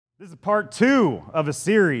This is part 2 of a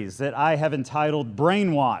series that I have entitled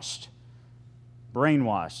Brainwashed.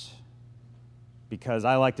 Brainwashed. Because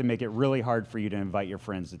I like to make it really hard for you to invite your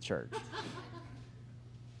friends to church.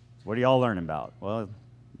 What are y'all learning about? Well,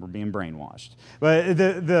 we're being brainwashed. But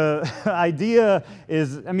the idea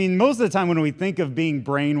is, most of the time when we think of being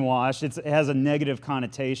brainwashed, it has a negative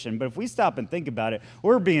connotation. But if we stop and think about it,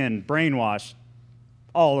 we're being brainwashed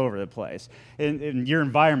all over the place. In your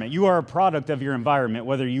environment, you are a product of your environment,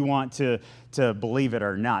 whether you want to believe it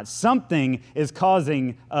or not. Something is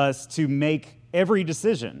causing us to make every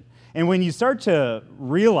decision. And when you start to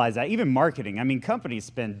realize that, even marketing, companies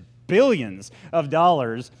spend billions of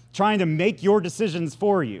dollars trying to make your decisions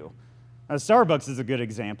for you. Now, Starbucks is a good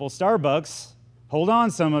example. Starbucks, hold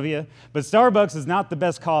on some of you, but Starbucks is not the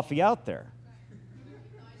best coffee out there.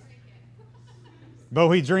 But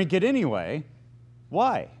we drink it anyway.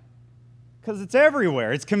 Why? Because it's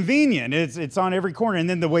everywhere. It's convenient. It's on every corner. And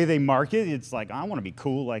then the way they market, it's like, I want to be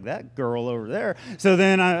cool like that girl over there. So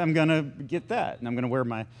then I'm going to get that. And I'm going to wear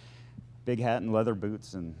my big hat and leather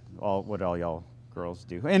boots and what all y'all girls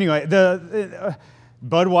do. Anyway,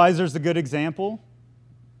 Budweiser's a good example.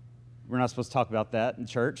 We're not supposed to talk about that in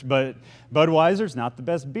church, but Budweiser's not the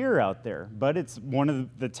best beer out there, but it's one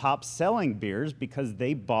of the top selling beers because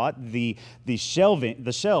they bought the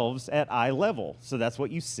shelves at eye level. So that's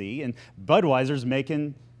what you see, and Budweiser's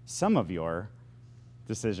making some of your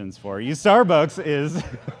decisions for you. Starbucks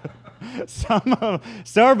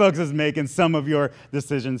is making some of your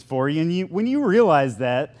decisions for you, and when you realize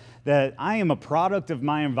that I am a product of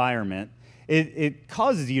my environment, it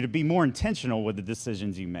causes you to be more intentional with the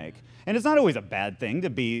decisions you make. And it's not always a bad thing to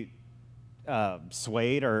be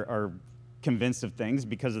swayed or convinced of things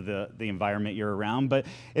because of the environment you're around, but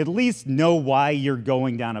at least know why you're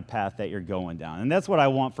going down a path that you're going down. And that's what I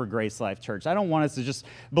want for Grace Life Church. I don't want us to just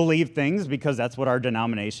believe things because that's what our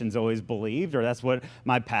denomination's always believed, or that's what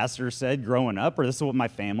my pastor said growing up, or this is what my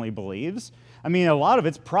family believes. A lot of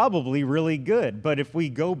it's probably really good, but if we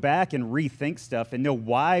go back and rethink stuff and know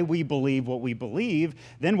why we believe what we believe,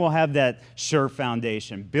 then we'll have that sure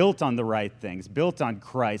foundation built on the right things, built on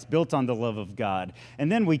Christ, built on the love of God,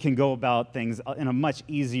 and then we can go about things in a much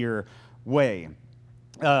easier way.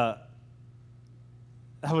 I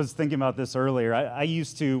was thinking about this earlier. I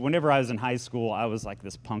used to, whenever I was in high school, I was like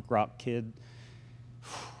this punk rock kid.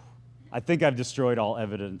 I think I've destroyed all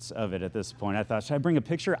evidence of it at this point. I thought, should I bring a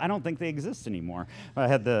picture? I don't think they exist anymore. I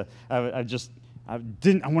want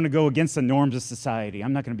to go against the norms of society.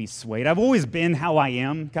 I'm not going to be swayed. I've always been how I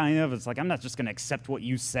am, kind of. It's like, I'm not just going to accept what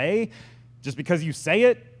you say. Just because you say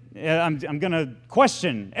it, I'm going to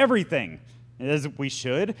question everything, as we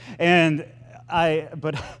should.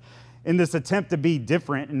 But in this attempt to be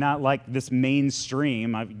different and not like this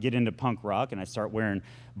mainstream, I get into punk rock and I start wearing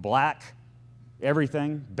black,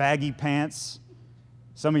 everything, baggy pants.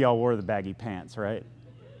 Some of y'all wore the baggy pants, right?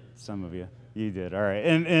 Some of you did. All right,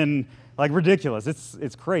 and like ridiculous.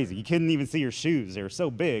 It's crazy. You couldn't even see your shoes. They were so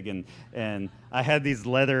big, and I had these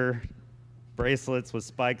leather bracelets with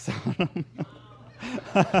spikes on them,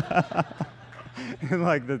 and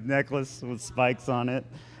like the necklace with spikes on it.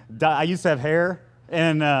 I used to have hair,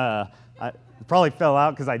 and I probably fell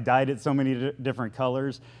out because I dyed it so many different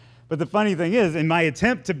colors. But the funny thing is, in my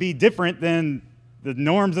attempt to be different than the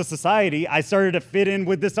norms of society, I started to fit in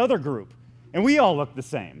with this other group. And we all look the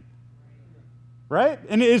same. Right?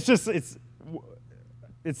 And it's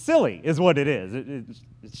silly is what it is. It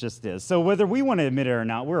just is. So whether we want to admit it or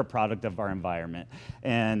not, we're a product of our environment.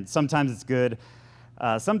 And sometimes it's good.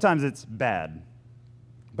 Sometimes it's bad.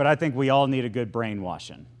 But I think we all need a good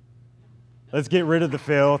brainwashing. Let's get rid of the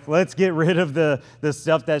filth. Let's get rid of the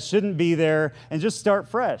stuff that shouldn't be there and just start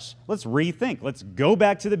fresh. Let's rethink. Let's go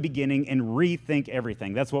back to the beginning and rethink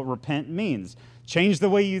everything. That's what repent means. Change the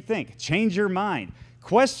way you think. Change your mind.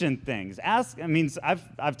 Question things. Ask.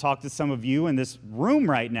 I've talked to some of you in this room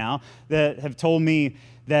right now that have told me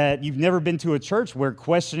that you've never been to a church where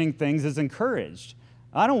questioning things is encouraged.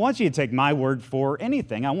 I don't want you to take my word for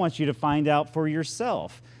anything. I want you to find out for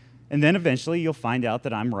yourself. And then eventually you'll find out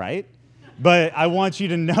that I'm right. But I want you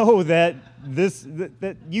to know that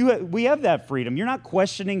we have that freedom. You're not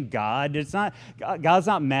questioning God. God's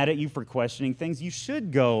not mad at you for questioning things. You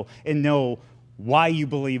should go and know why you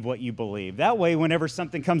believe what you believe. That way, whenever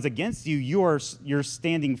something comes against you, you're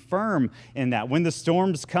standing firm in that. When the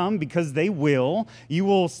storms come, because they will, you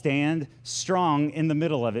will stand strong in the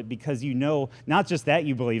middle of it because you know not just that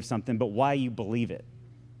you believe something, but why you believe it.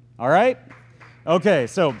 All right? Okay,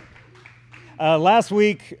 so last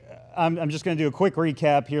week I'm just going to do a quick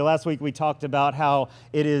recap here. Last week we talked about how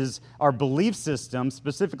it is our belief system,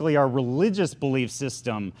 specifically our religious belief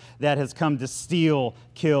system, that has come to steal,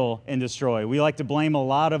 kill, and destroy. We like to blame a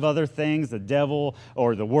lot of other things, the devil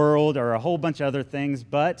or the world or a whole bunch of other things,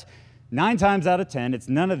 but 9 times out of 10, it's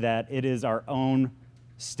none of that. It is our own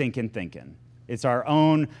stinking thinking. It's our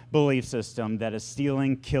own belief system that is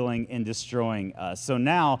stealing, killing, and destroying us. So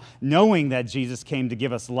now, knowing that Jesus came to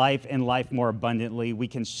give us life and life more abundantly, we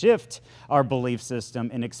can shift our belief system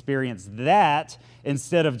and experience that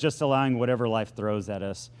instead of just allowing whatever life throws at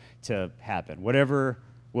us to happen. Whatever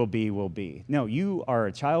will be, will be. No, you are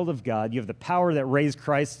a child of God. You have the power that raised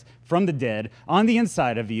Christ from the dead on the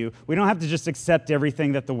inside of you. We don't have to just accept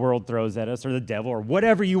everything that the world throws at us or the devil or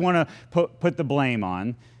whatever you want to put the blame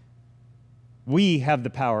on. We have the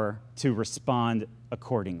power to respond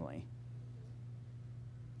accordingly.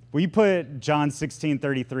 Will you put John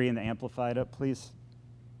 16:33 in the Amplified up, please?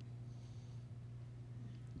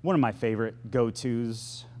 One of my favorite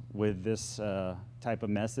go-tos with this type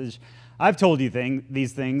of message. I've told you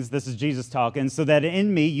these things, this is Jesus talking, so that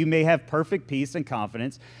in me you may have perfect peace and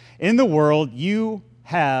confidence. In the world you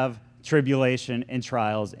have tribulation and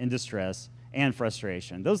trials and distress and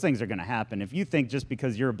frustration. Those things are going to happen. If you think just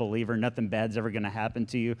because you're a believer, nothing bad's ever going to happen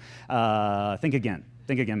to you, think again.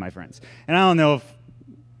 Think again, my friends. And I don't know if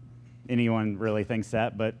anyone really thinks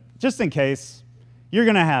that, but just in case, you're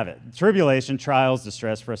going to have it. Tribulation, trials,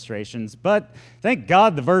 distress, frustrations. But thank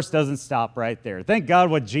God the verse doesn't stop right there. Thank God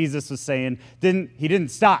what Jesus was saying, he didn't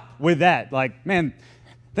stop with that. Like, man,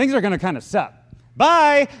 things are going to kind of suck.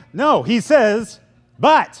 Bye. No, he says,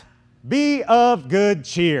 but be of good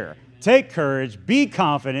cheer. Take courage, be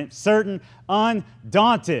confident, certain,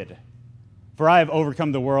 undaunted. For I have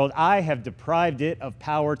overcome the world. I have deprived it of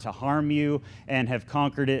power to harm you and have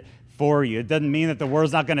conquered it for you. It doesn't mean that the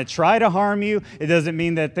world's not going to try to harm you. It doesn't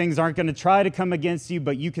mean that things aren't going to try to come against you,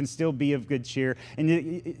 but you can still be of good cheer.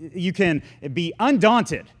 And you can be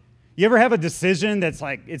undaunted. You ever have a decision that's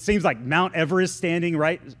like, it seems like Mount Everest standing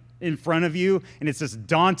right in front of you, and it's this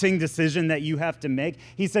daunting decision that you have to make?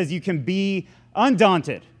 He says you can be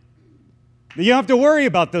undaunted. You don't have to worry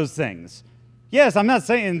about those things. Yes, I'm not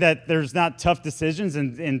saying that there's not tough decisions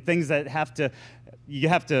and things that you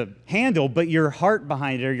have to handle, but your heart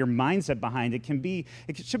behind it or your mindset behind it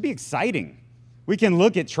should be exciting. We can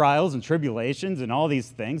look at trials and tribulations and all these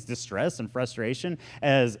things, distress and frustration,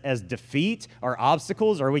 as defeat or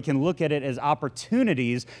obstacles, or we can look at it as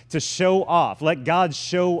opportunities to show off. Let God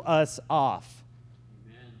show us off.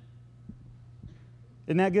 Amen.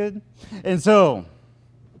 Isn't that good? And so,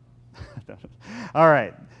 all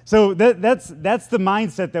right. So that's the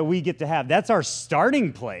mindset that we get to have. That's our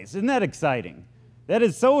starting place. Isn't that exciting? That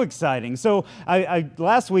is so exciting. So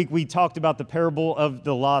last week we talked about the parable of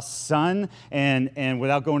the lost son, and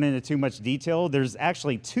without going into too much detail, there's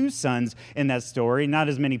actually 2 sons in that story. Not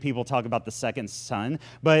as many people talk about the second son,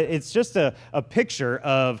 but it's just a picture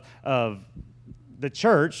of the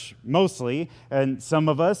church mostly, and some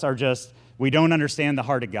of us are just, we don't understand the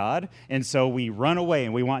heart of God, and so we run away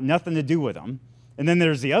and we want nothing to do with him. And then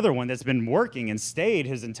there's the other one that's been working and stayed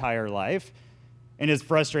his entire life and is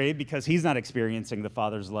frustrated because he's not experiencing the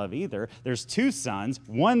Father's love either. There's 2 sons,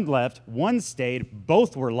 one left, one stayed,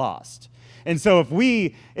 both were lost. And so if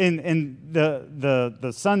we, in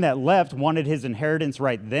the son that left wanted his inheritance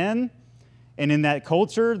right then, and in that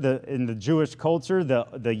culture, in the Jewish culture,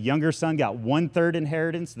 the younger son got 1/3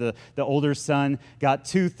 inheritance, the older son got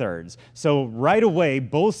 2/3. So right away,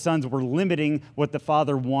 both sons were limiting what the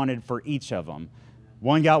Father wanted for each of them.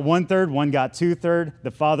 One got 1/3, one got 2/3.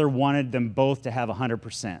 The Father wanted them both to have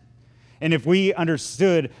 100%. And if we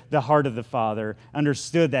understood the heart of the Father,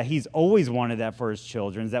 understood that he's always wanted that for his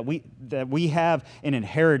children, that we have an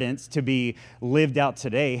inheritance to be lived out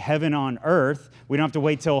today, heaven on earth. We don't have to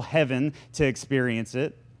wait till heaven to experience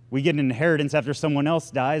it. We get an inheritance after someone else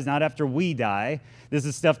dies, not after we die. This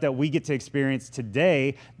is stuff that we get to experience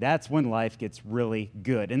today. That's when life gets really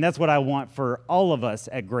good. And that's what I want for all of us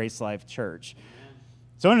at Grace Life Church.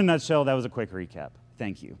 So in a nutshell, that was a quick recap.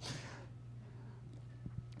 Thank you.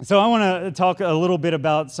 So I want to talk a little bit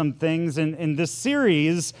about some things, and this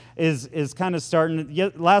series is kind of starting.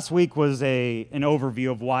 Last week was an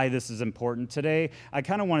overview of why this is important. Today, I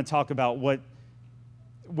kind of want to talk about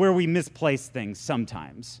where we misplace things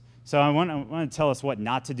sometimes. So I want to tell us what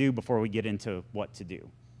not to do before we get into what to do.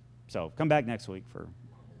 So come back next week for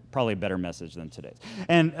probably a better message than today's.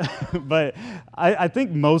 But I think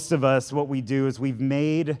most of us, what we do is we've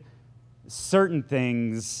made certain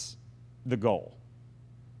things the goal.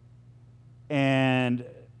 And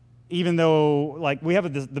even though, like, we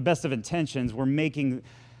have the best of intentions, we're making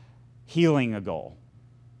healing a goal.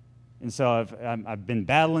 And so I've been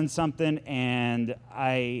battling something, and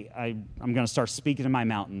I'm going to start speaking to my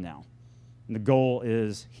mountain now. And the goal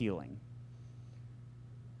is healing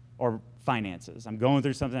or finances. I'm going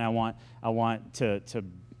through something I want to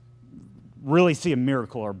really see a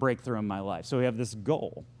miracle or breakthrough in my life. So we have this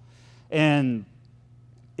goal. And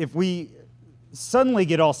if we suddenly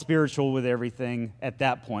get all spiritual with everything at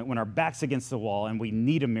that point, when our back's against the wall and we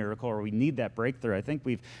need a miracle or we need that breakthrough, I think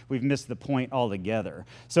we've missed the point altogether.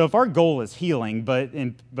 So if our goal is healing,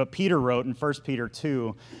 but Peter wrote in 1 Peter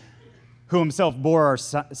 2, who himself bore our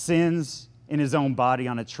sins in his own body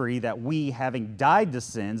on a tree, that we, having died to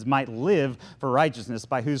sins, might live for righteousness,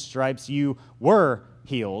 by whose stripes you were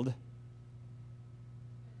healed.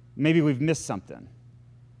 Maybe we've missed something.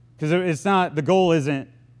 Because it's not, the goal isn't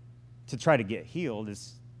to try to get healed,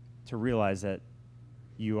 is to realize that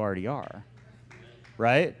you already are,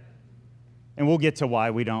 right? And we'll get to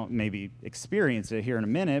why we don't maybe experience it here in a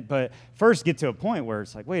minute, but first get to a point where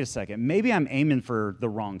it's like, wait a second, maybe I'm aiming for the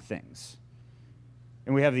wrong things.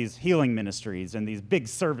 And we have these healing ministries and these big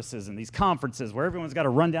services and these conferences where everyone's got to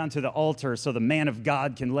run down to the altar so the man of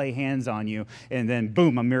God can lay hands on you, and then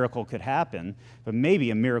boom, a miracle could happen. But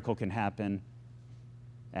maybe a miracle can happen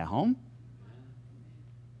at home.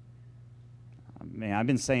 Man, I've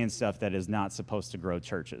been saying stuff that is not supposed to grow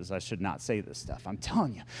churches. I should not say this stuff. I'm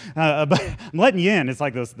telling you. But I'm letting you in. It's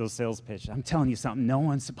like those sales pitches. I'm telling you something no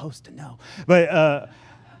one's supposed to know. But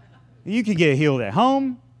you can get healed at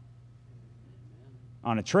home,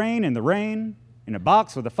 on a train, in the rain, in a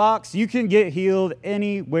box with a fox. You can get healed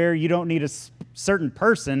anywhere. You don't need a certain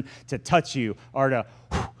person to touch you or to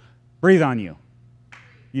breathe on you.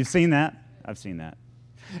 You've seen that? I've seen that.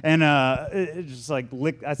 And it just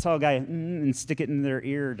like I saw a guy and stick it in their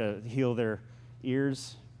ear to heal their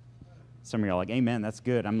ears. Some of y'all are like, amen, that's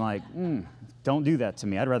good. I'm like, don't do that to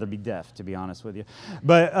me. I'd rather be deaf, to be honest with you.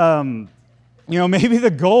 But, maybe the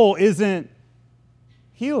goal isn't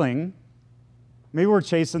healing. Maybe we're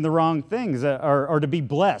chasing the wrong things, or to be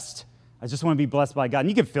blessed. I just want to be blessed by God. And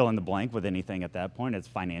you can fill in the blank with anything at that point. It's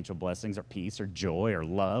financial blessings or peace or joy or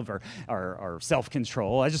love or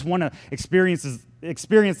self-control. I just want to experience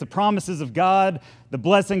the promises of God, the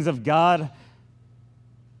blessings of God.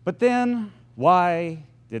 But then, why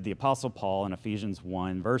did the Apostle Paul in Ephesians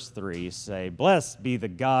 1, verse 3 say, "Blessed be the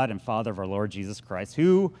God and Father of our Lord Jesus Christ,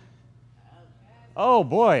 who..." Oh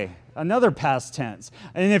boy, another past tense.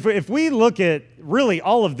 And if we look at really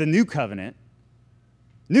all of the New Covenant,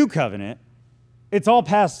 it's all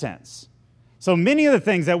past tense. So many of the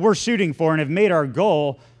things that we're shooting for and have made our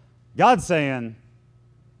goal, God's saying,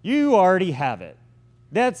 you already have it.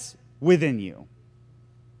 That's within you.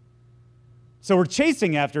 So we're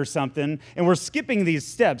chasing after something, and we're skipping these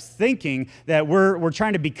steps thinking that we're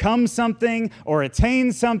trying to become something or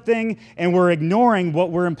attain something, and we're ignoring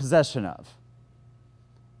what we're in possession of.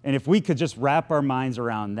 And if we could just wrap our minds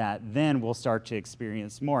around that, then we'll start to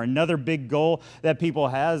experience more. Another big goal that people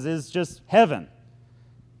has is just heaven,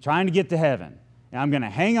 trying to get to heaven. And I'm going to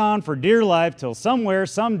hang on for dear life till somewhere,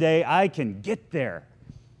 someday, I can get there.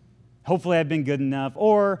 Hopefully I've been good enough.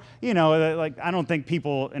 Or, I don't think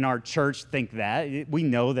people in our church think that. We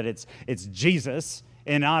know that it's Jesus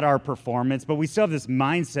and not our performance, but we still have this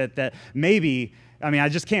mindset that maybe, I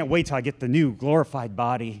just can't wait till I get the new glorified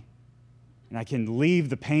body and I can leave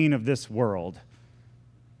the pain of this world.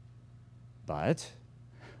 But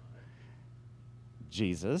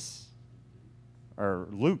Jesus, or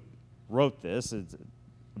Luke wrote this, it's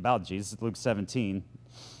about Jesus, Luke 17.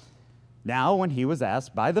 Now, when he was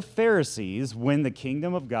asked by the Pharisees when the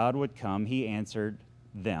kingdom of God would come, he answered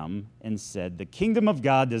them and said, "The kingdom of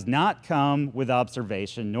God does not come with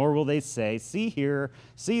observation, nor will they say, 'See here,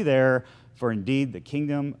 see there,' for indeed the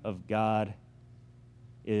kingdom of God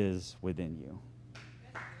is within you."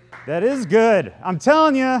 That is good. I'm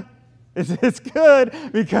telling you, it's good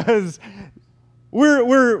because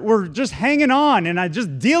we're just hanging on and I'm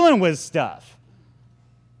just dealing with stuff.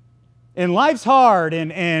 And life's hard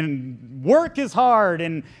and work is hard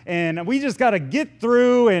and we just got to get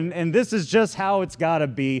through and this is just how it's got to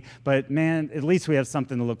be. But man, at least we have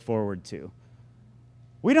something to look forward to.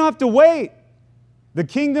 We don't have to wait. The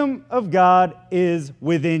kingdom of God is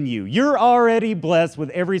within you. You're already blessed with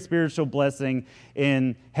every spiritual blessing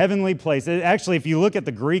in heavenly places. Actually, if you look at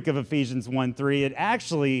the Greek of Ephesians 1:3, it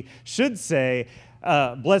actually should say,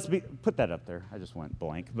 blessed be, put that up there. I just went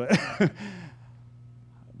blank, but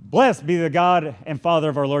blessed be the God and Father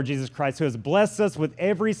of our Lord Jesus Christ, who has blessed us with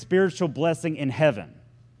every spiritual blessing in heaven.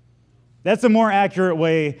 That's a more accurate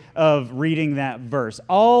way of reading that verse.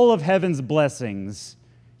 All of heaven's blessings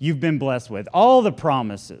you've been blessed with, all the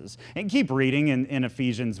promises. And keep reading in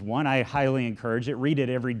Ephesians 1. I highly encourage it. Read it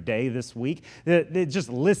every day this week. It just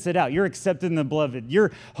lists it out. You're accepted in the beloved.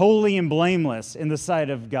 You're holy and blameless in the sight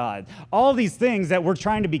of God. All these things that we're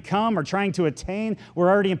trying to become or trying to attain, we're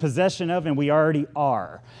already in possession of, and we already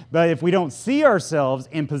are. But if we don't see ourselves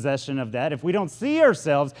in possession of that, if we don't see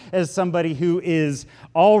ourselves as somebody who is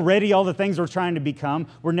already all the things we're trying to become,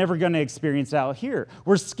 we're never going to experience out here.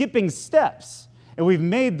 We're skipping steps. And we've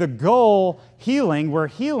made the goal healing, where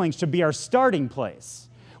healing should be our starting place.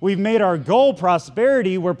 We've made our goal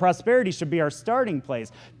prosperity, where prosperity should be our starting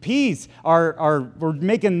place. Peace, we're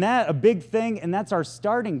making that a big thing, and that's our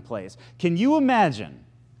starting place. Can you imagine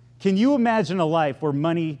a life where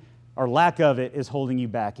money or lack of it is holding you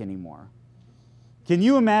back anymore? Can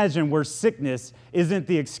you imagine where sickness isn't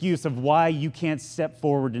the excuse of why you can't step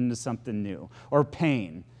forward into something new, or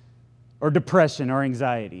pain, or depression, or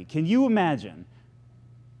anxiety? Can you imagine?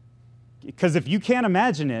 Because if you can't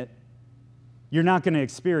imagine it, you're not going to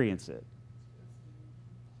experience it.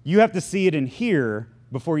 You have to see it in here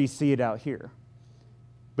before you see it out here.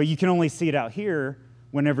 But you can only see it out here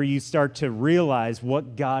whenever you start to realize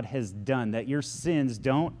what God has done, that your sins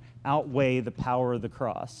don't outweigh the power of the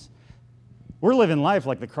cross. We're living life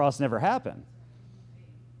like the cross never happened.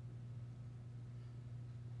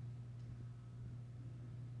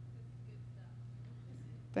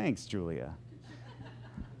 Thanks, Julia.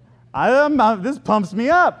 This pumps me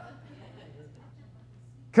up.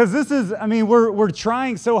 Because we're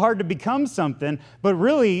trying so hard to become something, but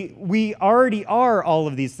really, we already are all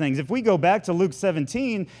of these things. If we go back to Luke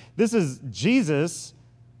 17, this is Jesus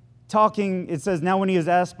talking. It says, now when he is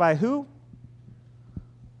asked by who?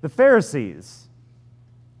 The Pharisees.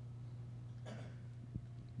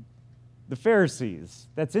 The Pharisees.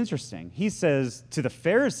 That's interesting. He says to the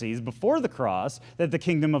Pharisees before the cross that the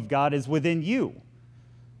kingdom of God is within you.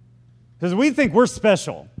 Because we think we're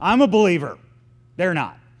special. I'm a believer. They're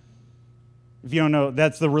not. If you don't know,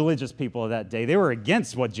 that's the religious people of that day. They were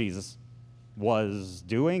against what Jesus was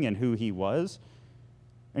doing and who he was.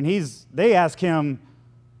 And they ask him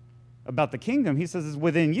about the kingdom. He says it's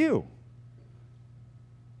within you.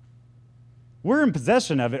 We're in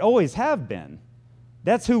possession of it, always have been.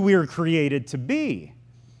 That's who we were created to be.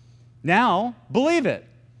 Now, believe it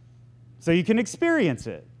so you can experience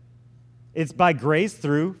it. It's by grace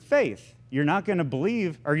through faith. You're not going to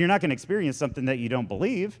believe, or you're not going to experience something that you don't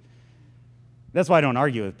believe. That's why I don't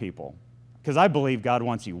argue with people, because I believe God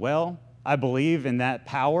wants you well. I believe in that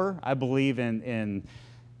power. I believe in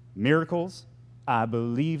miracles. I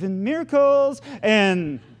believe in miracles.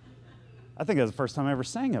 And I think that was the first time I ever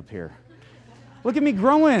sang up here. Look at me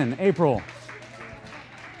growing, April.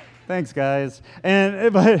 Thanks, guys.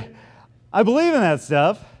 But I believe in that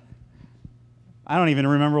stuff. I don't even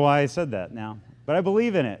remember why I said that now, but I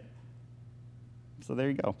believe in it. So there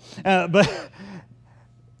you go. But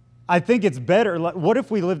I think it's better. What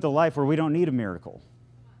if we lived a life where we don't need a miracle?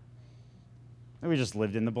 And we just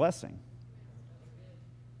lived in the blessing.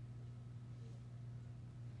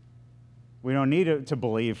 We don't need to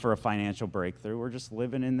believe for a financial breakthrough. We're just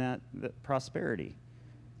living in that prosperity.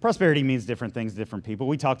 Prosperity means different things to different people.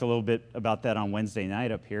 We talked a little bit about that on Wednesday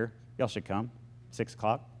night up here. Y'all should come. 6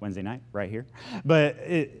 o'clock, Wednesday night, right here. But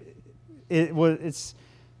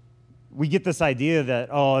we get this idea that,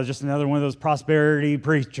 it's just another one of those prosperity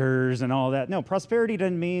preachers and all that. No, prosperity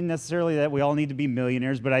doesn't mean necessarily that we all need to be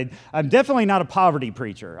millionaires, but I'm definitely not a poverty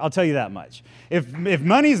preacher. I'll tell you that much. If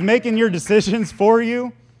money's making your decisions for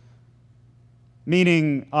you,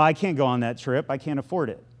 meaning, I can't go on that trip, I can't afford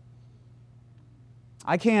it.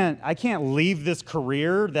 I can't leave this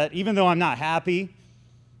career that, even though I'm not happy,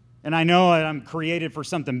 and I know I'm created for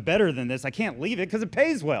something better than this, I can't leave it because it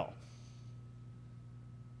pays well.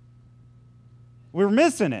 We're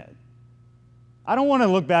missing it. I don't want to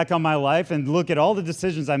look back on my life and look at all the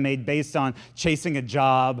decisions I made based on chasing a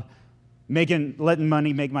job, letting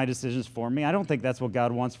money make my decisions for me. I don't think that's what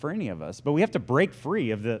God wants for any of us. But we have to break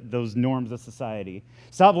free of those norms of society.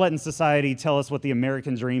 Stop letting society tell us what the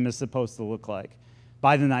American dream is supposed to look like.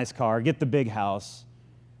 Buy the nice car, get the big house,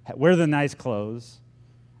 wear the nice clothes.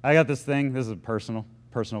 I got this thing, this is a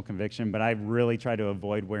personal conviction, but I really try to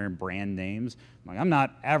avoid wearing brand names. I'm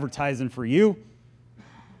not advertising for you.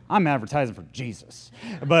 I'm advertising for Jesus.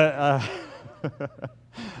 But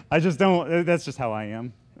I just don't, that's just how I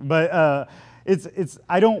am. But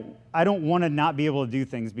I don't want to not be able to do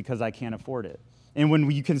things because I can't afford it. And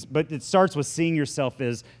but it starts with seeing yourself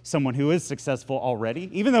as someone who is successful already,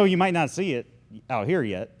 even though you might not see it out here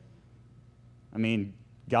yet. I mean,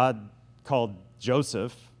 God called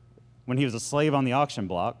Joseph, when he was a slave on the auction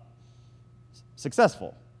block,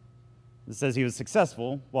 successful. It says he was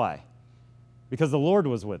successful. Why? Because the Lord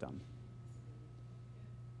was with him.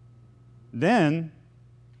 Then,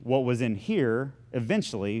 what was in here,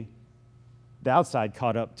 eventually, the outside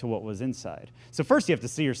caught up to what was inside. So first you have to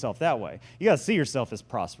see yourself that way. You got to see yourself as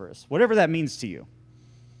prosperous, whatever that means to you.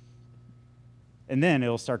 And then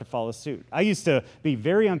it'll start to follow suit. I used to be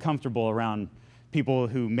very uncomfortable around people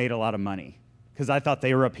who made a lot of money because I thought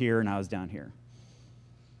they were up here and I was down here.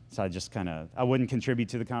 So I wouldn't contribute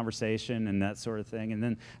to the conversation and that sort of thing. And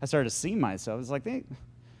then I started to see myself. It's like,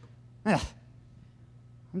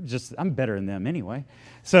 I'm better than them anyway.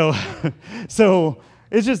 So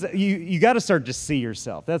it's just, you got to start to see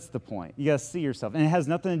yourself. That's the point. You got to see yourself. And it has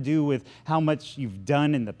nothing to do with how much you've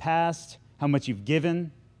done in the past, how much you've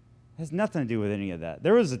given. It has nothing to do with any of that.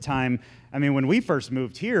 There was a time, when we first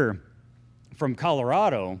moved here from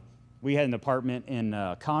Colorado, we had an apartment in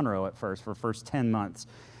Conroe at first for the first 10 months.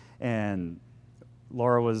 And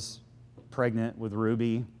Laura was pregnant with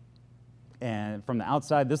Ruby. And from the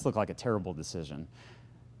outside, this looked like a terrible decision.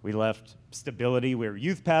 We left stability. We were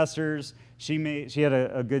youth pastors. She had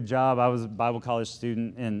a good job. I was a Bible college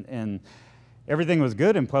student, and everything was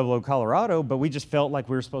good in Pueblo, Colorado, but we just felt like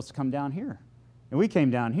we were supposed to come down here. And we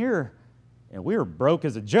came down here, and we were broke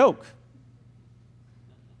as a joke.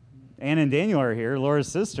 Ann and Daniel are here, Laura's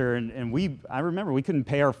sister, and I remember we couldn't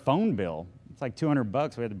pay our phone bill. It's like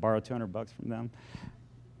 $200. We had to borrow $200 from them.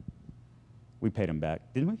 We paid them back,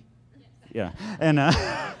 didn't we? Yes. Yeah.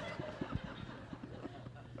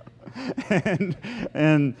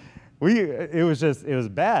 And it was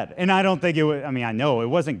bad. And I don't think it was, I know it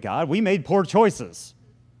wasn't God. We made poor choices.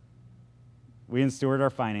 We didn't steward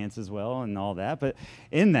our finances well and all that. But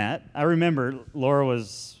in that, I remember Laura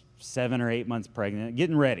was 7 or 8 months pregnant,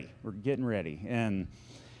 getting ready. We're getting ready. And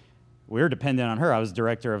we were dependent on her. I was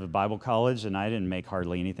director of a Bible college, and I didn't make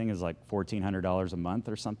hardly anything. It was like $1,400 a month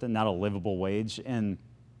or something, not a livable wage. And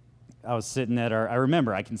I was sitting at I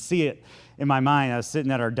remember, I can see it in my mind. I was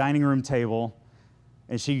sitting at our dining room table,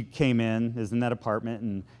 and she came in, is in that apartment,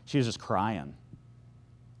 and she was just crying.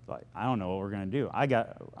 Like, I don't know what we're going to do.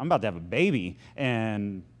 I'm about to have a baby,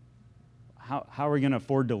 and how are we going to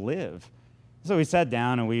afford to live? So we sat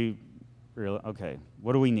down, and we realized, okay,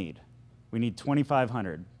 what do we need? We need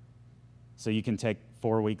 $2,500, so you can take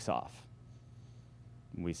 4 weeks off.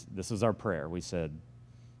 This was our prayer. We said,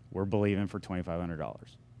 we're believing for $2,500.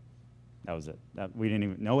 That was it. We didn't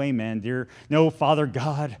even, no amen, no Father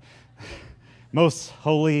God, most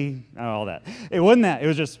holy, all that. It wasn't that. It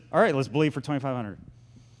was just, all right, let's believe for $2,500.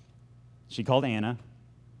 She called Anna.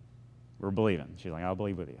 We're believing. She's like, I'll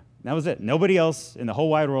believe with you. And that was it. Nobody else in the whole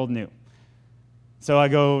wide world knew. So I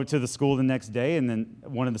go to the school the next day, and then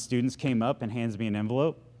one of the students came up and hands me an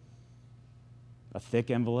envelope, a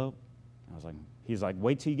thick envelope. He's like,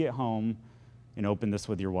 wait till you get home and open this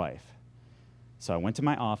with your wife. So I went to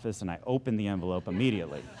my office, and I opened the envelope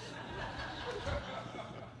immediately.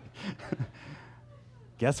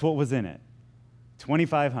 Guess what was in it?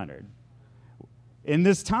 $2,500. In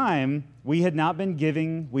this time, we had not been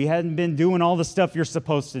giving. We hadn't been doing all the stuff you're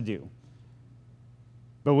supposed to do.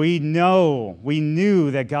 But we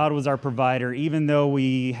knew that God was our provider, even though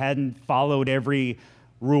we hadn't followed every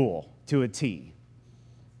rule to a T.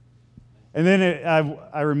 And then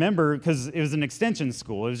I remember, because it was an extension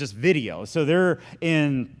school, it was just video. So they're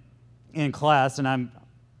in class, and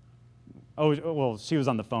she was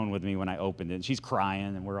on the phone with me when I opened it, and she's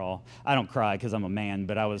crying, and I don't cry because I'm a man,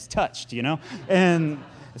 but I was touched, And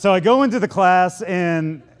so I go into the class,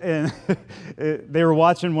 and they were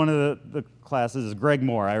watching one of the classes, Greg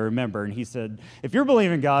Moore, I remember, and he said, if you're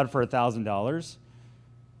believing God for $1,000,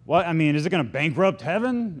 is it going to bankrupt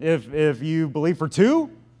heaven if you believe for $2,000?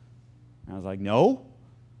 I was like, no.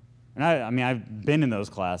 And I've been in those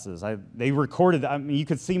classes. They recorded, you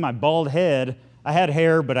could see my bald head. I had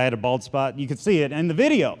hair, but I had a bald spot. You could see it in the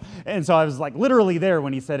video. And so I was like literally there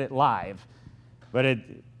when he said it live. But it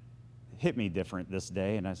hit me different this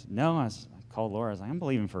day. And I said, no. I called Laura. I was like, I'm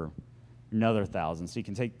believing for another $1,000 so you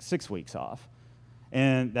can take 6 weeks off.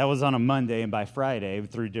 And that was on a Monday. And by Friday,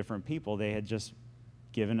 through different people, they had just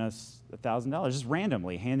given us $1,000, just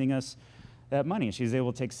randomly handing us that money, and she was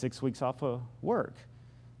able to take 6 weeks off of work.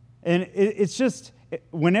 And it's just,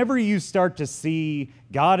 whenever you start to see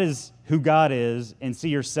God is who God is and see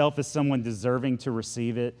yourself as someone deserving to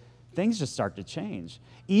receive it, things just start to change.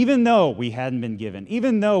 Even though we hadn't been given,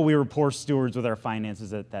 even though we were poor stewards with our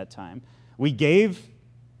finances at that time, we gave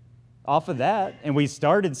off of that, and we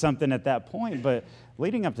started something at that point, but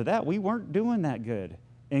leading up to that, we weren't doing that good.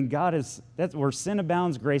 And that's where sin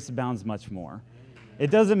abounds, grace abounds much more.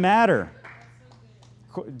 It doesn't matter.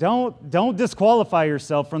 Don't disqualify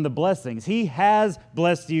yourself from the blessings. He has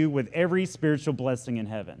blessed you with every spiritual blessing in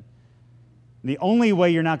heaven. The only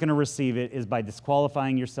way you're not going to receive it is by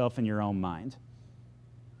disqualifying yourself in your own mind.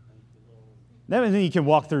 Then you can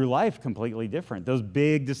walk through life completely different. Those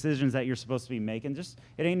big decisions that you're supposed to be making, just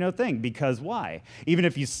it ain't no thing. Because why? Even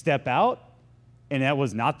if you step out and that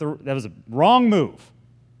was a wrong move,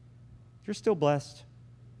 you're still blessed.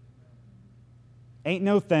 Ain't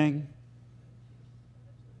no thing.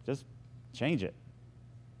 Just change it.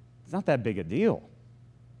 It's not that big a deal.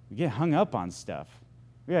 We get hung up on stuff.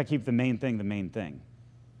 We got to keep the main thing the main thing.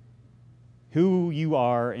 Who you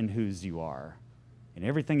are and whose you are. And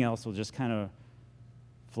everything else will just kind of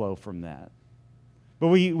flow from that. But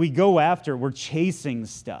we go after, we're chasing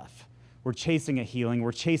stuff. We're chasing a healing.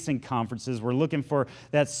 We're chasing conferences. We're looking for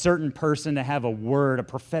that certain person to have a word, a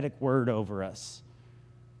prophetic word over us.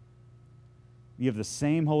 You have the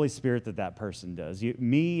same Holy Spirit that person does.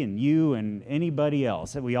 Me and you and anybody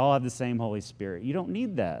else. We all have the same Holy Spirit. You don't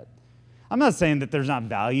need that. I'm not saying that there's not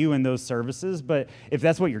value in those services, but if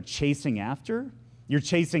that's what you're chasing after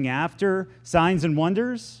signs and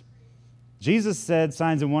wonders, Jesus said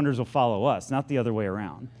signs and wonders will follow us, not the other way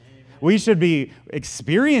around. Amen. We should be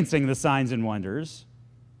experiencing the signs and wonders,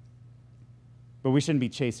 but we shouldn't be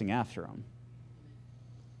chasing after them.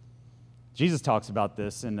 Jesus talks about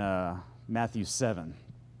this in Matthew 7.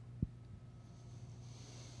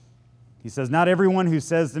 He says, not everyone who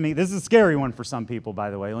says to me, this is a scary one for some people,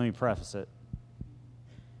 by the way, let me preface it.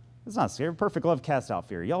 It's not scary. Perfect love casts out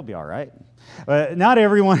fear. Y'all be all right. Not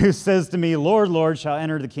everyone who says to me, Lord, Lord, shall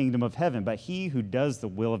enter the kingdom of heaven, but he who does the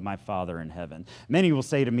will of my Father in heaven. Many will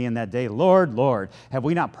say to me in that day, Lord, Lord, have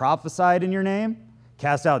we not prophesied in your name,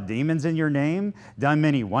 cast out demons in your name, done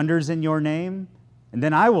many wonders in your name? And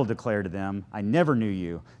then I will declare to them, I never knew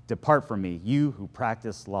you. Depart from me, you who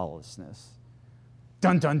practice lawlessness.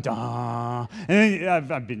 Dun, dun, dun. And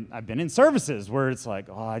I've been in services where it's like,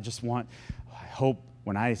 I hope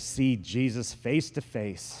when I see Jesus face to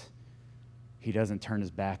face, he doesn't turn his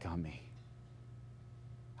back on me.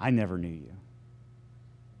 I never knew you.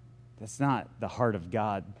 That's not the heart of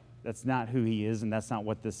God. That's not who he is, and that's not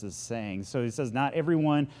what this is saying. So he says, not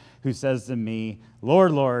everyone who says to me,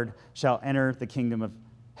 Lord, Lord, shall enter the kingdom of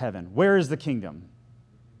heaven. Where is the kingdom?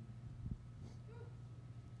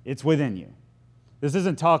 It's within you. This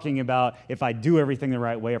isn't talking about if I do everything the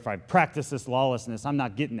right way, or if I practice this lawlessness, I'm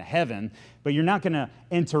not getting to heaven. But you're not going to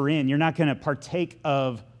enter in. You're not going to partake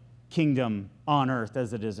of kingdom on earth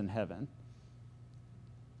as it is in heaven.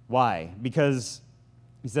 Why? Because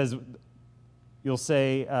he says, you'll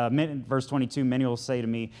say, verse 22, many will say to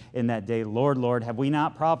me in that day, Lord, Lord, have we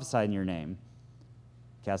not prophesied in your name?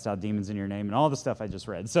 Cast out demons in your name, and all the stuff I just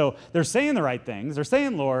read. So they're saying the right things. They're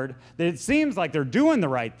saying, Lord, that it seems like they're doing the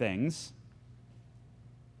right things.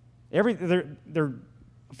 They're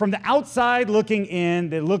from the outside looking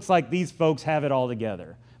in, it looks like these folks have it all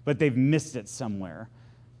together, but they've missed it somewhere.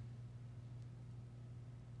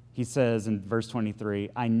 He says in verse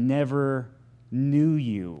 23, I never knew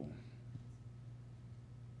you.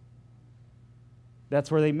 That's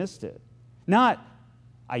where they missed it. Not,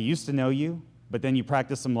 I used to know you, but then you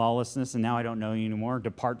practiced some lawlessness and now I don't know you anymore.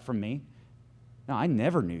 Depart from me. No, I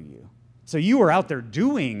never knew you. So you were out there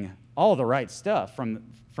doing all the right stuff from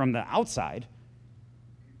the outside,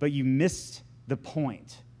 but you missed the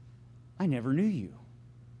point. I never knew you.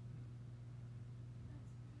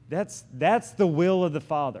 That's the will of the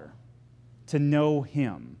Father, to know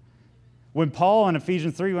him. When Paul in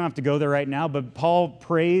Ephesians 3, we don't have to go there right now, but Paul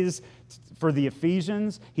prays for the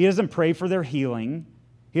Ephesians. He doesn't pray for their healing.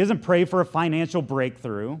 He doesn't pray for a financial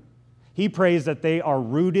breakthrough. He prays that they are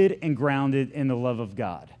rooted and grounded in the love of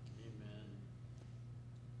God. Amen.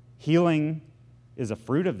 Healing is a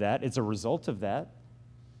fruit of that. It's a result of that.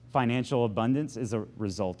 Financial abundance is a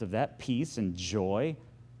result of that. Peace and joy,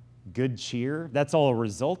 good cheer, that's all a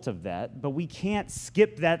result of that. But we can't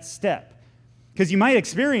skip that step. Because you might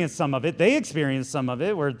experience some of it. They experienced some of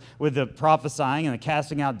it with the prophesying and the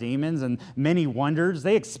casting out demons and many wonders.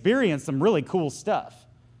 They experienced some really cool stuff.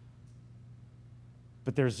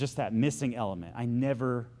 But there's just that missing element. I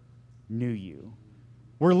never knew you.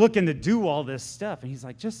 We're looking to do all this stuff. And he's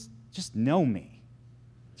like, just know me.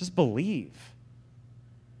 Just believe.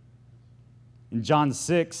 In John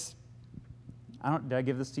 6, did I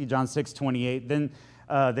give this to you? John 6:28. Then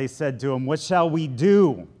they said to him, what shall we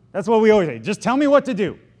do? That's what we always say. Just tell me what to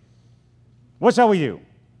do. What shall we do?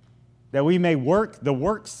 That we may work the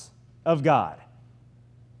works of God.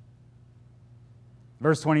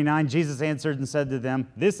 Verse 29, Jesus answered and said to them,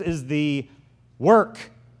 this is the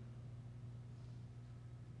work.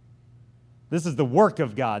 This is the work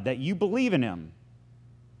of God, that you believe in him.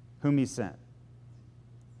 whom he sent.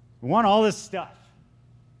 We want all this stuff.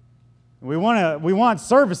 We want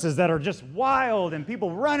services that are just wild and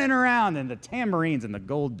people running around and the tambourines and the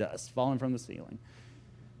gold dust falling from the ceiling.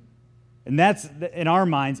 And that's, in our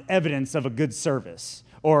minds, evidence of a good service.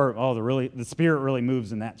 Or, the Spirit really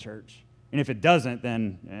moves in that church. And if it doesn't,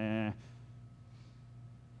 then,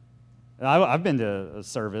 I've been to a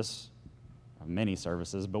service, many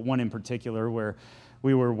services, but one in particular where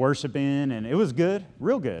we were worshiping, and it was good,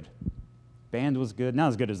 real good. Band was good, not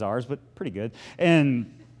as good as ours, but pretty good.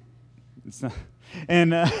 And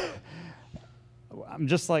I'm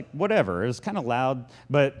just like, whatever. It was kind of loud,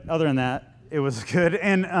 but other than that, it was good.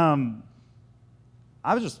 And I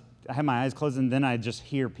had my eyes closed, and then I just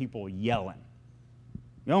hear people yelling,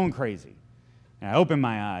 going crazy. And I open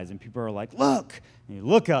my eyes, and people are like, look! And you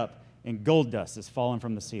look up, and gold dust is falling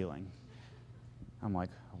from the ceiling. I'm like,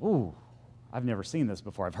 ooh, I've never seen this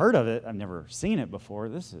before. I've heard of it. I've never seen it before.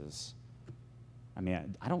 I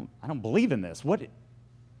don't believe in this. What?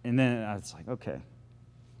 And then I was like, okay,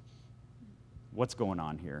 what's going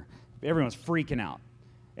on here? Everyone's freaking out.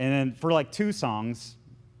 And then for like 2 songs,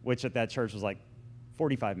 which at that church was like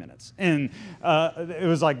 45 minutes. And it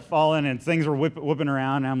was like falling and things were whipping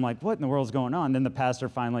around. And I'm like, what in the world's going on? Then the pastor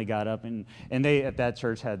finally got up and they at that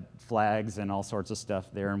church had flags and all sorts of stuff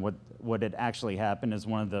there. And what had actually happened is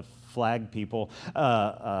one of the flag people,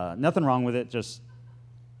 nothing wrong with it, just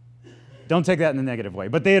don't take that in a negative way.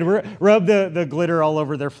 But they had rubbed the glitter all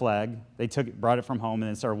over their flag. They brought it from home and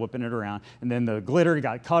then started whipping it around. And then the glitter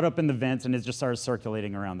got caught up in the vents and it just started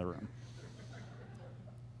circulating around the room.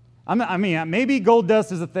 Maybe gold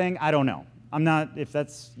dust is a thing. I don't know. I'm not, if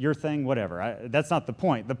that's your thing, whatever. That's not the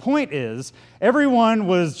point. The point is, everyone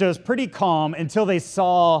was just pretty calm until they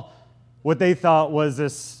saw what they thought was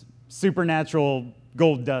this supernatural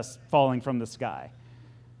gold dust falling from the sky.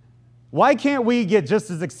 Why can't we get just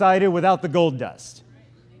as excited without the gold dust?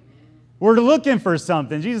 We're looking for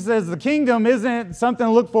something. Jesus says the kingdom isn't something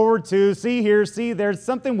to look forward to, see here, see there. It's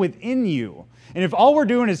something within you. And if all we're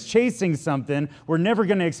doing is chasing something, we're never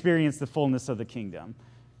going to experience the fullness of the kingdom.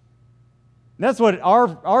 That's what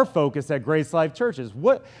our focus at Grace Life Church is.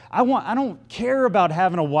 I don't care about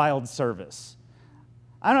having a wild service.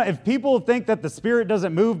 If people think that the Spirit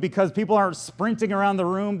doesn't move because people aren't sprinting around the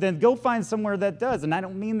room, then go find somewhere that does. And I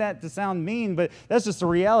don't mean that to sound mean, but that's just a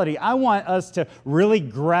reality. I want us to really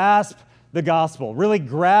grasp the gospel, really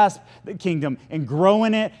grasp the kingdom and grow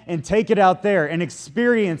in it and take it out there and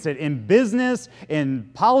experience it in business, in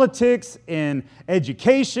politics, in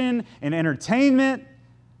education, in entertainment.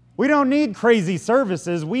 We don't need crazy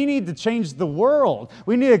services. We need to change the world.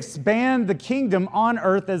 We need to expand the kingdom on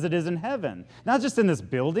earth as it is in heaven. Not just in this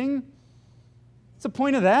building. What's the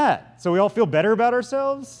point of that? So we all feel better about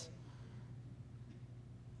ourselves?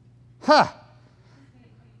 Ha!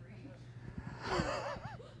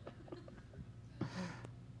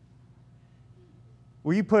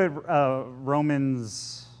 Will you put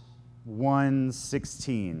Romans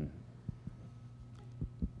 1:16?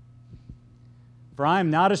 For I am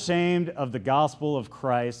not ashamed of the gospel of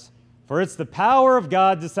Christ, for it's the power of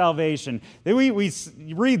God to salvation. Then we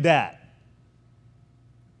read that.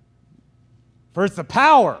 For it's the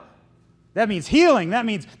power. That means healing. That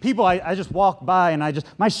means people, I just walk by and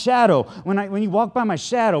my shadow, when you walk by my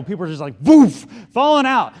shadow, people are just like, woof, falling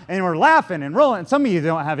out. And we're laughing and rolling. And some of you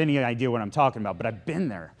don't have any idea what I'm talking about, but I've been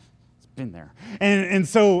there. It's been there. And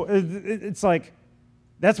so it's like,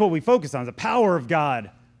 that's what we focus on, is the power of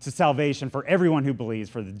God to salvation for everyone who believes,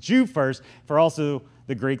 for the Jew first, for also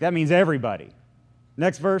the Greek. That means everybody.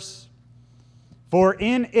 Next verse. For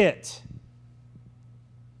in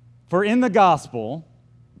the gospel,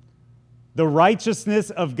 the righteousness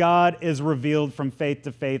of God is revealed from faith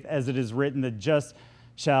to faith, as it is written, the just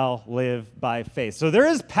shall live by faith. So there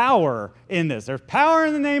is power in this. There's power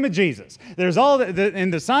in the name of Jesus. There's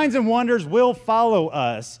and the signs and wonders will follow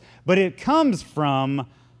us, but it comes from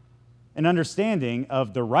an understanding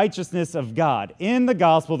of the righteousness of God. In the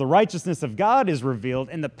gospel, the righteousness of God is revealed,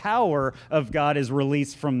 and the power of God is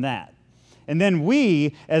released from that. And then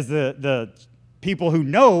we, as the people who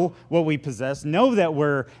know what we possess, know that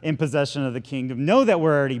we're in possession of the kingdom, know that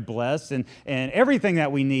we're already blessed, and everything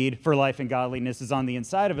that we need for life and godliness is on the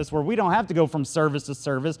inside of us, where we don't have to go from service to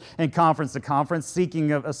service and conference to conference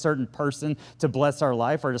seeking a certain person to bless our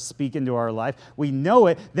life or to speak into our life. We know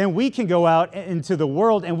it, then we can go out into the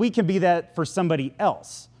world and we can be that for somebody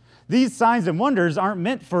else. These signs and wonders aren't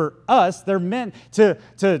meant for us. They're meant to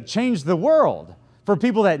change the world for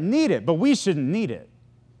people that need it, but we shouldn't need it.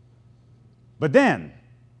 But then,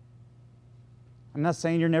 I'm not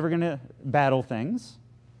saying you're never going to battle things.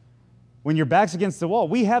 When your back's against the wall,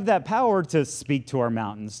 we have that power to speak to our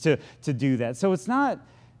mountains, to do that. So it's not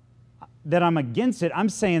that I'm against it. I'm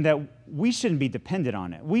saying that we shouldn't be dependent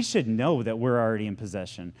on it. We should know that we're already in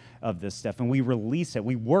possession of this stuff, and we release it.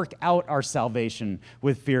 We work out our salvation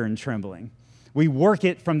with fear and trembling. We work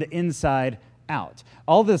it from the inside out.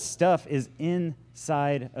 All this stuff is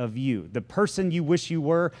inside of you. The person you wish you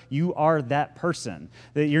were, you are that person.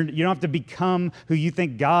 That you don't have to become who you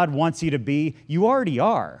think God wants you to be. You already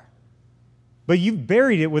are. But you've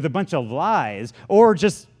buried it with a bunch of lies or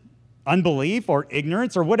just unbelief or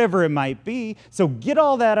ignorance or whatever it might be. So get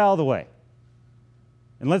all that out of the way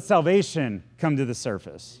and let salvation come to the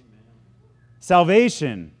surface. Amen.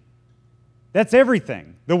 Salvation, that's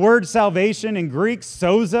everything. The word salvation in Greek,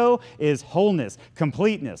 sozo, is wholeness,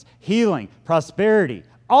 completeness, healing, prosperity,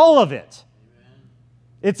 all of it. Amen.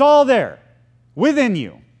 It's all there within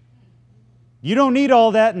you. You don't need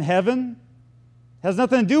all that in heaven. It has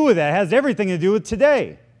nothing to do with that. It has everything to do with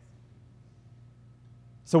today.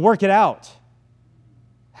 So work it out.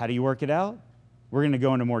 How do you work it out? We're going to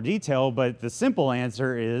go into more detail, but the simple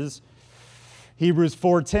answer is Hebrews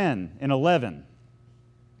 4:10 and 11.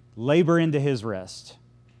 Labor into his rest.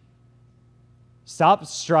 Stop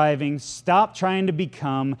striving, stop trying to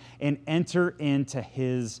become, and enter into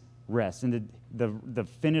his rest, into the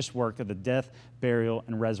finished work of the death, burial,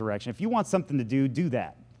 and resurrection. If you want something to do, do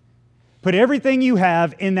that. Put everything you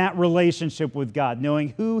have in that relationship with God,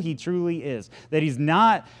 knowing who he truly is, that he's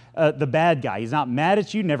not the bad guy. He's not mad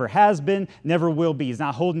at you, never has been, never will be. He's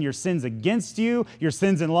not holding your sins against you, your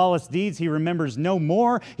sins and lawless deeds. He remembers no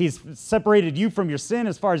more. He's separated you from your sin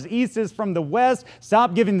as far as the east is from the west.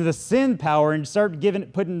 Stop giving the sin power and start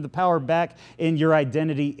putting the power back in your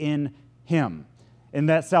identity in him. And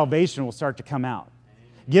that salvation will start to come out.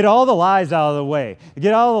 Get all the lies out of the way.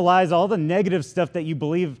 Get all the lies, all the negative stuff that you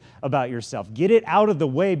believe about yourself. Get it out of the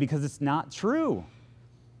way because it's not true.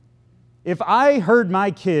 If I heard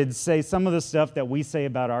my kids say some of the stuff that we say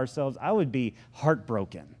about ourselves, I would be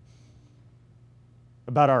heartbroken.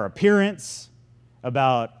 About our appearance,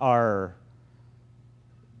 about our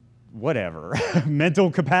whatever,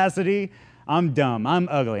 mental capacity. I'm dumb, I'm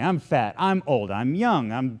ugly, I'm fat, I'm old, I'm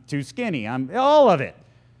young, I'm too skinny, I'm all of it.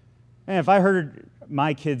 And if I heard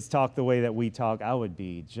my kids talk the way that we talk, I would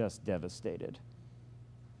be just devastated.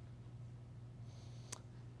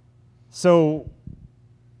 So,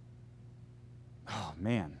 oh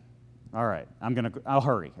man. All right, I'll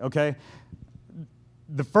hurry, okay?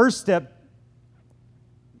 The first step,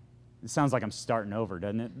 it sounds like I'm starting over,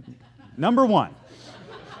 doesn't it? Number one.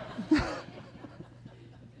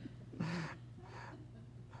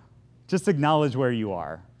 Just acknowledge where you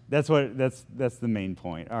are. That's the main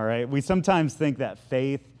point, all right? We sometimes think that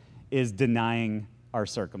faith is denying our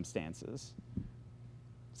circumstances.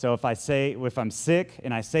 So if I'm sick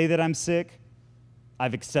and I say that I'm sick,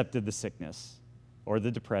 I've accepted the sickness or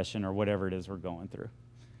the depression or whatever it is we're going through.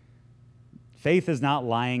 Faith is not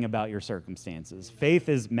lying about your circumstances. Faith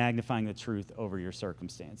is magnifying the truth over your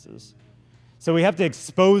circumstances. So we have to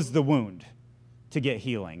expose the wound to get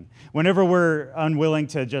healing. Whenever we're unwilling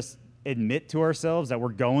to just admit to ourselves that we're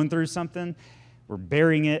going through something, we're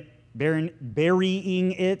burying it, and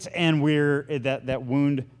that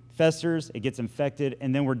wound festers, it gets infected,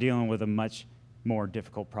 and then we're dealing with a much more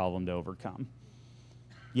difficult problem to overcome.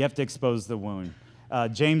 You have to expose the wound.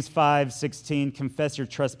 James 5:16, confess your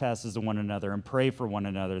trespasses to one another and pray for one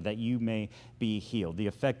another that you may be healed. The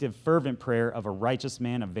effective, fervent prayer of a righteous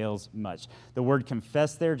man avails much. The word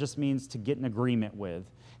confess there just means to get in agreement with.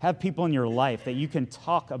 Have people in your life that you can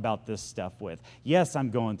talk about this stuff with. Yes, I'm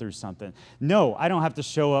going through something. No, I don't have to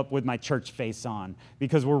show up with my church face on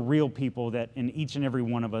because we're real people that in each and every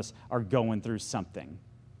one of us are going through something.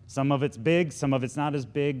 Some of it's big, some of it's not as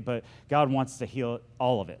big, but God wants to heal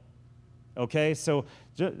all of it. Okay, so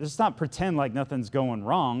just not pretend like nothing's going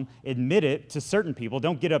wrong. Admit it to certain people.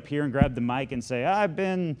 Don't get up here and grab the mic and say, I've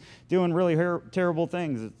been doing really terrible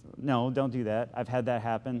things. No, don't do that. I've had that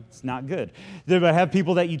happen. It's not good. But have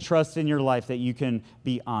people that you trust in your life that you can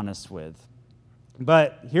be honest with.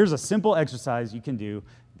 But here's a simple exercise you can do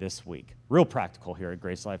this week. Real practical here at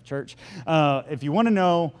Grace Life Church. If you want to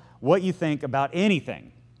know what you think about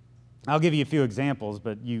anything, I'll give you a few examples,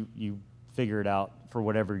 but you figure it out for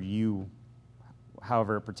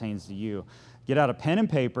however it pertains to you. Get out a pen and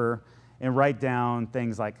paper and write down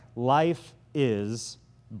things like, life is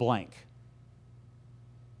blank.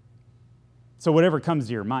 So whatever comes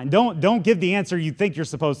to your mind. Don't give the answer you think you're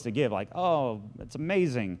supposed to give, like, oh, it's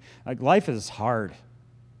amazing. Like, life is hard.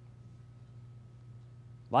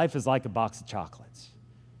 Life is like a box of chocolates.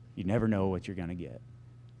 You never know what you're going to get.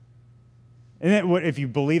 And then if you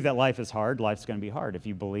believe that life is hard, life's going to be hard. If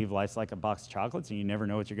you believe life's like a box of chocolates and you never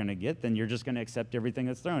know what you're going to get, then you're just going to accept everything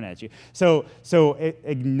that's thrown at you. So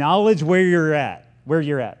acknowledge where you're at.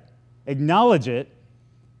 Acknowledge it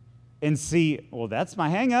and see, well, that's my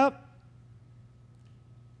hang up.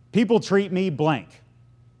 People treat me blank.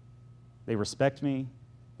 They respect me.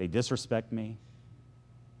 They disrespect me.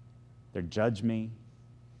 They judge me.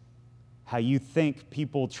 How you think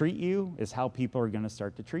people treat you is how people are going to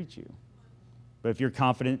start to treat you. But if you're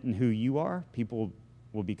confident in who you are, people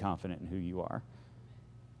will be confident in who you are.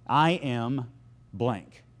 I am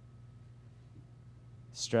blank.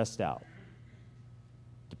 Stressed out.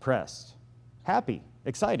 Depressed. Happy.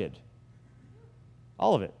 Excited.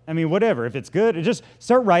 All of it. I mean, whatever. If it's good, just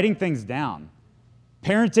start writing things down.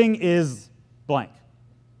 Parenting is blank.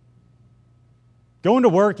 Going to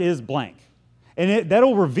work is blank. And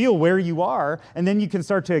that'll reveal where you are, and then you can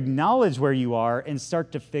start to acknowledge where you are and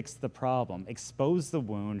start to fix the problem, expose the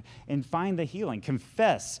wound, and find the healing.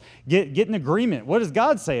 Confess. Get in agreement. What does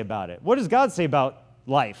God say about it? What does God say about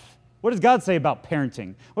life? What does God say about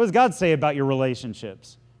parenting? What does God say about your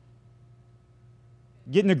relationships?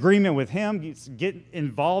 Get in agreement with Him. Get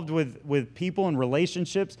involved with people and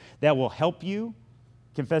relationships that will help you.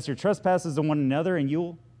 Confess your trespasses to one another, and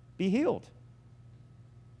you'll be healed.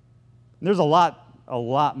 There's a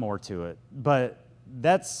lot more to it, but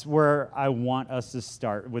that's where I want us to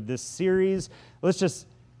start with this series.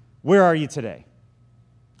 Where are you today?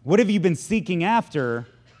 What have you been seeking after,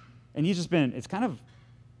 and it's kind of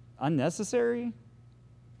unnecessary?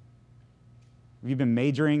 Have you been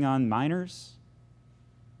majoring on minors?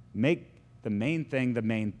 Make the main thing the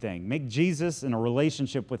main thing. Make Jesus and a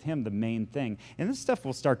relationship with Him the main thing, and this stuff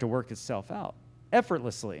will start to work itself out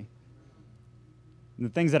effortlessly. The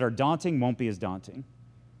things that are daunting won't be as daunting.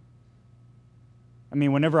 I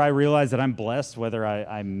mean, whenever I realize that I'm blessed, whether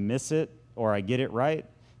I miss it or I get it right,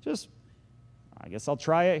 I guess I'll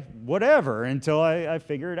try it, whatever, until I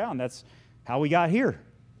figure it out. And that's how we got here.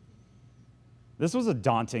 This was a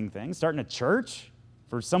daunting thing, starting a church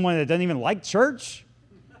for someone that doesn't even like church.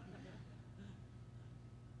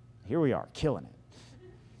 Here we are, killing it.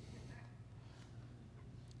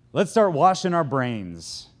 Let's start washing our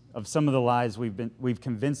brains of some of the lies we've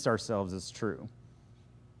convinced ourselves is true.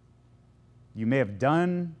 You may have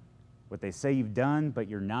done what they say you've done, but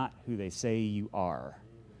you're not who they say you are.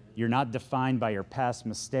 You're not defined by your past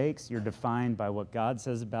mistakes. You're defined by what God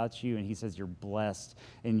says about you, and He says you're blessed,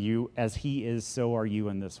 and you, as He is, so are you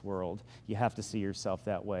in this world. You have to see yourself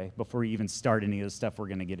that way before you even start any of the stuff we're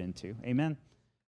going to get into. Amen?